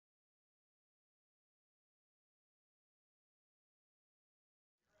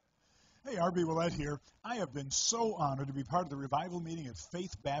Hey, R.B. Willett here. I have been so honored to be part of the revival meeting at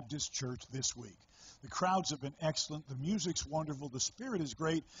Faith Baptist Church this week. The crowds have been excellent, the music's wonderful, the spirit is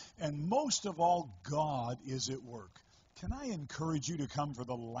great, and most of all, God is at work. Can I encourage you to come for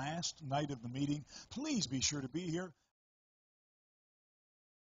the last night of the meeting? Please be sure to be here.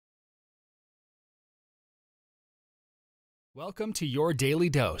 Welcome to Your Daily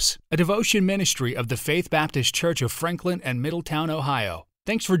Dose, a devotion ministry of the Faith Baptist Church of Franklin and Middletown, Ohio.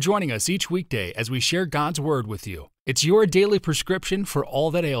 Thanks for joining us each weekday as we share God's Word with you. It's your daily prescription for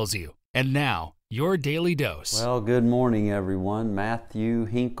all that ails you. And now, Your Daily Dose. Well, good morning, everyone. Matthew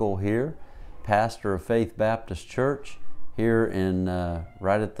Hinkle here, pastor of Faith Baptist Church here in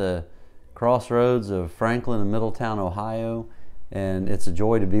right at the crossroads of Franklin and Middletown, Ohio. And it's a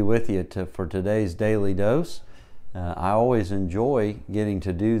joy to be with you for today's Daily Dose. I always enjoy getting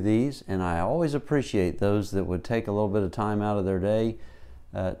to do these, and I always appreciate those that would take a little bit of time out of their day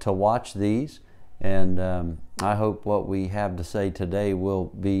to watch these, and I hope what we have to say today will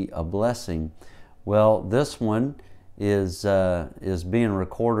be a blessing. Well, this one is being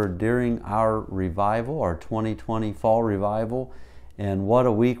recorded during our revival, our 2020 fall revival, and what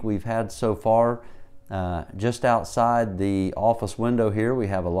a week we've had so far. Just outside the office window here, we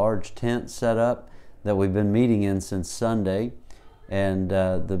have a large tent set up that we've been meeting in since Sunday, and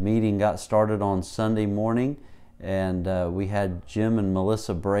the meeting got started on Sunday morning. And we had Jim and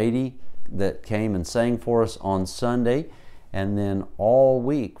Melissa Brady that came and sang for us on Sunday. And then all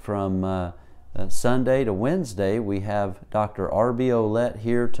week from Sunday to Wednesday, we have Dr. R.B. Willett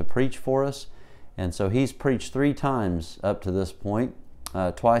here to preach for us. And so he's preached 3 times up to this point,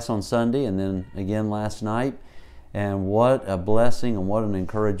 twice on Sunday and then again last night. And what a blessing and what an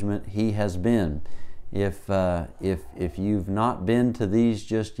encouragement he has been. If you've not been to these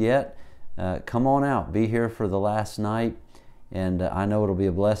just yet, come on out, be here for the last night, and I know it'll be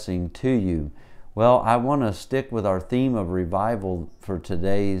a blessing to you. Well, I want to stick with our theme of revival for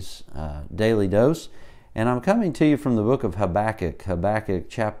today's Daily Dose, and I'm coming to you from the book of Habakkuk, Habakkuk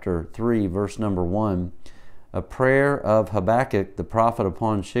chapter 3, verse number 1, a prayer of Habakkuk the prophet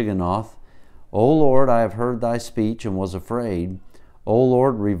upon Shigionoth. O Lord, I have heard thy speech and was afraid. O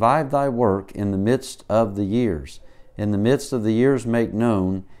Lord, revive thy work in the midst of the years. In the midst of the years make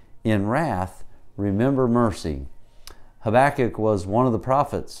known. In wrath, remember mercy. Habakkuk was one of the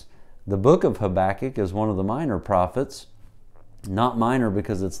prophets. The book of Habakkuk is one of the minor prophets. Not minor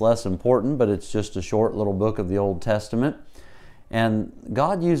because it's less important, but it's just a short little book of the Old Testament. And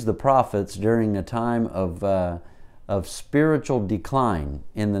God used the prophets during a time of spiritual decline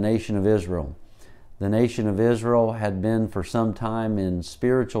in the nation of Israel. The nation of Israel had been for some time in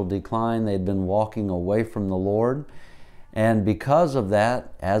spiritual decline. They had been walking away from the Lord. And because of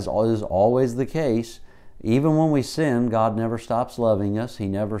that, as is always the case, even when we sin, God never stops loving us. He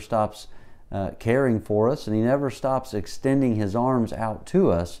never stops caring for us, and He never stops extending His arms out to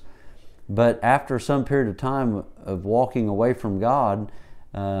us. But after some period of time of walking away from God,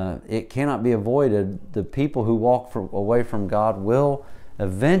 it cannot be avoided. The people who walk away from God will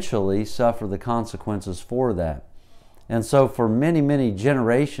eventually suffer the consequences for that. And so for many, many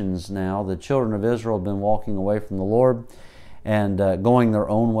generations now, the children of Israel have been walking away from the Lord and going their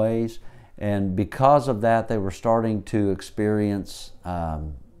own ways. And because of that, they were starting to experience a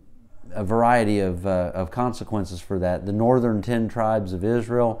variety of consequences for that. The northern 10 tribes of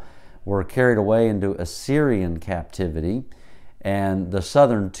Israel were carried away into Assyrian captivity. And the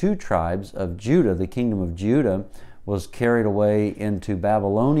southern 2 tribes of Judah, the kingdom of Judah, was carried away into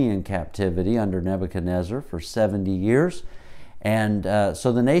Babylonian captivity under Nebuchadnezzar for 70 years. And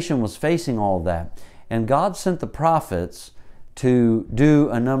so the nation was facing all that. And God sent the prophets to do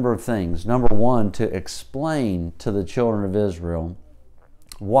a number of things. Number one, to explain to the children of Israel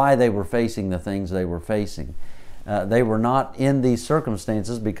why they were facing the things they were facing. They were not in these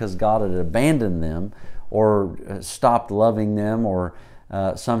circumstances because God had abandoned them or stopped loving them or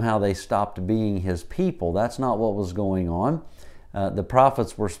somehow they stopped being His people. That's not what was going on. The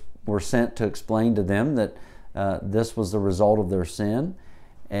prophets were sent to explain to them that this was the result of their sin,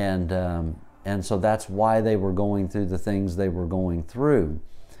 and so that's why they were going through the things they were going through.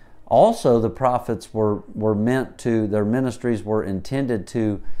 Also, the prophets were meant to, their ministries were intended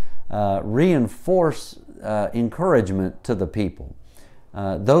to reinforce encouragement to the people.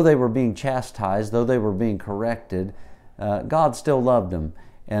 Though they were being chastised, though they were being corrected, God still loved them,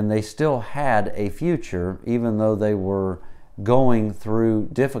 and they still had a future, even though they were going through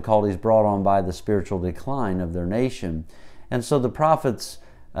difficulties brought on by the spiritual decline of their nation. And so the prophets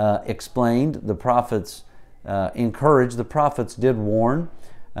explained, the prophets encouraged, the prophets did warn.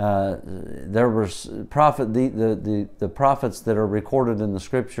 There was the prophets that are recorded in the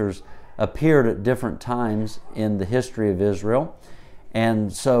scriptures appeared at different times in the history of Israel.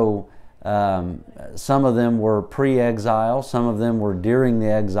 And so some of them were pre-exile, some of them were during the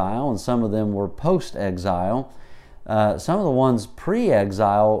exile, and some of them were post-exile. Some of the ones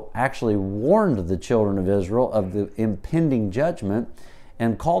pre-exile actually warned the children of Israel of the impending judgment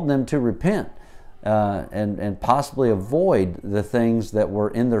and called them to repent and possibly avoid the things that were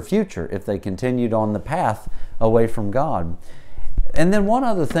in their future if they continued on the path away from God. And then one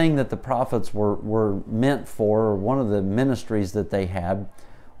other thing that the prophets were meant for, or one of the ministries that they had,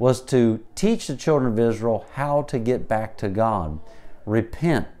 was to teach the children of Israel how to get back to God.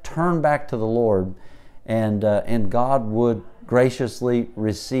 Repent, turn back to the Lord, and God would graciously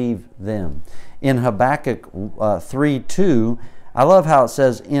receive them. In Habakkuk 3:2, I love how it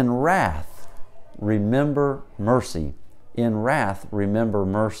says, "In wrath, remember mercy." In wrath, remember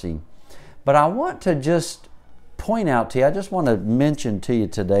mercy. But I want to just point out to you, I just want to mention to you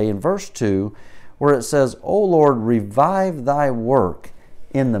today in verse 2, where it says, "O Lord, revive thy work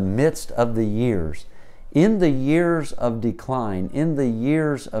in the midst of the years." In the years of decline, in the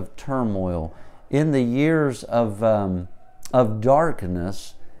years of turmoil, in the years of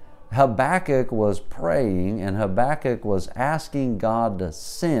darkness, Habakkuk was praying, and Habakkuk was asking God to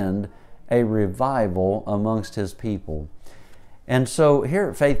send a revival amongst His people. And so here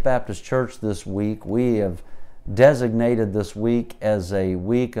at Faith Baptist Church this week, we have designated this week as a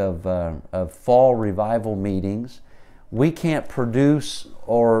week of fall revival meetings. We can't produce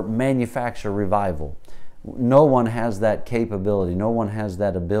or manufacture revival. No one has that capability. No one has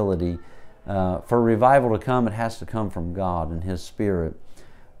that ability. For revival to come, it has to come from God and His Spirit.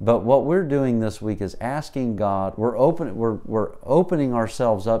 But what we're doing this week is asking God, we're opening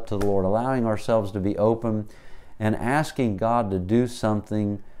ourselves up to the Lord, allowing ourselves to be open and asking God to do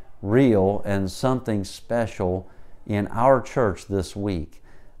something real and something special in our church this week.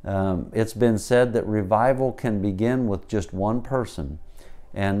 It's been said that revival can begin with just one person.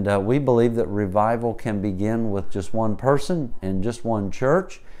 And we believe that revival can begin with just one person in just one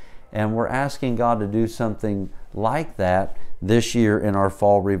church. And we're asking God to do something like that this year in our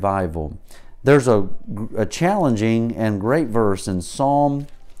fall revival. There's a challenging and great verse in Psalm,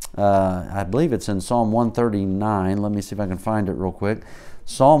 I believe it's in Psalm 139. Let me see if I can find it real quick.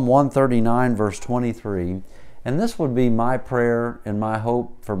 Psalm 139, verse 23. And this would be my prayer and my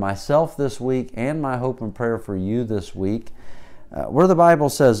hope for myself this week, and my hope and prayer for you this week, where the Bible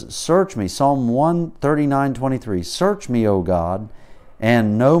says, "Search me," Psalm 139, 23. "Search me, O God,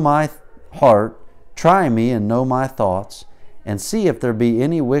 and know my heart. Try me and know my thoughts, and see if there be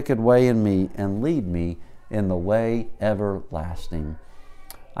any wicked way in me, and lead me in the way everlasting."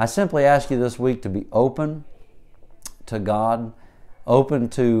 I simply ask you this week to be open to God, open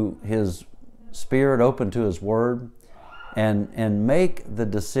to His Spirit, open to His Word, and make the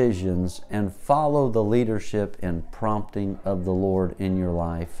decisions and follow the leadership and prompting of the Lord in your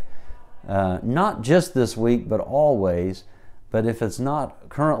life. Not just this week, but always. But if it's not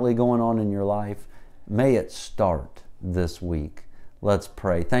currently going on in your life, may it start this week. Let's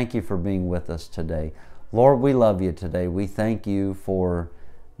pray. Thank you for being with us today. Lord, we love you today. We thank you for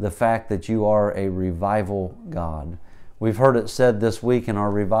the fact that you are a revival God. We've heard it said this week in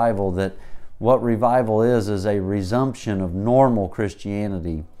our revival that what revival is a resumption of normal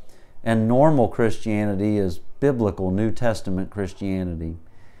Christianity. And normal Christianity is biblical New Testament Christianity.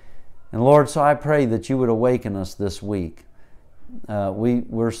 And Lord, so I pray that you would awaken us this week.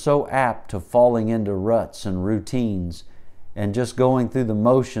 We're so apt to falling into ruts and routines and just going through the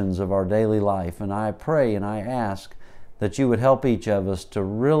motions of our daily life. And I pray and I ask that you would help each of us to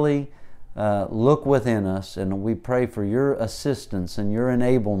really look within us, and we pray for your assistance and your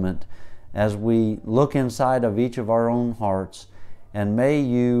enablement as we look inside of each of our own hearts. And may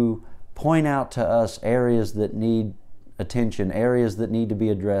you point out to us areas that need attention, areas that need to be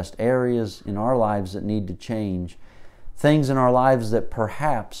addressed, areas in our lives that need to change, things in our lives that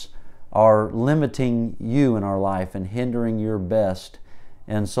perhaps are limiting you in our life and hindering your best.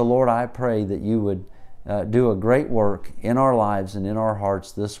 And so, Lord, I pray that you would do a great work in our lives and in our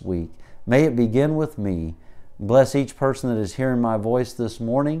hearts this week. May it begin with me. Bless each person that is hearing my voice this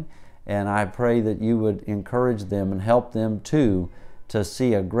morning, and I pray that you would encourage them and help them too to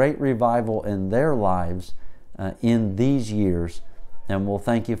see a great revival in their lives in these years. And we'll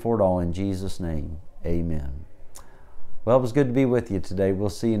thank you for it all in Jesus' name. Amen. Well, it was good to be with you today. We'll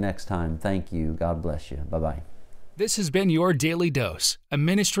see you next time. Thank you. God bless you. Bye-bye. This has been Your Daily Dose, a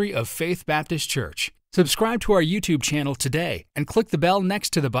ministry of Faith Baptist Church. Subscribe to our YouTube channel today and click the bell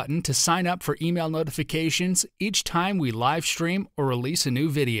next to the button to sign up for email notifications each time we live stream or release a new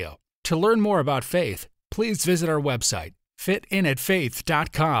video. To learn more about faith, please visit our website,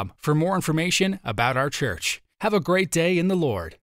 fitinatfaith.com for more information about our church. Have a great day in the Lord.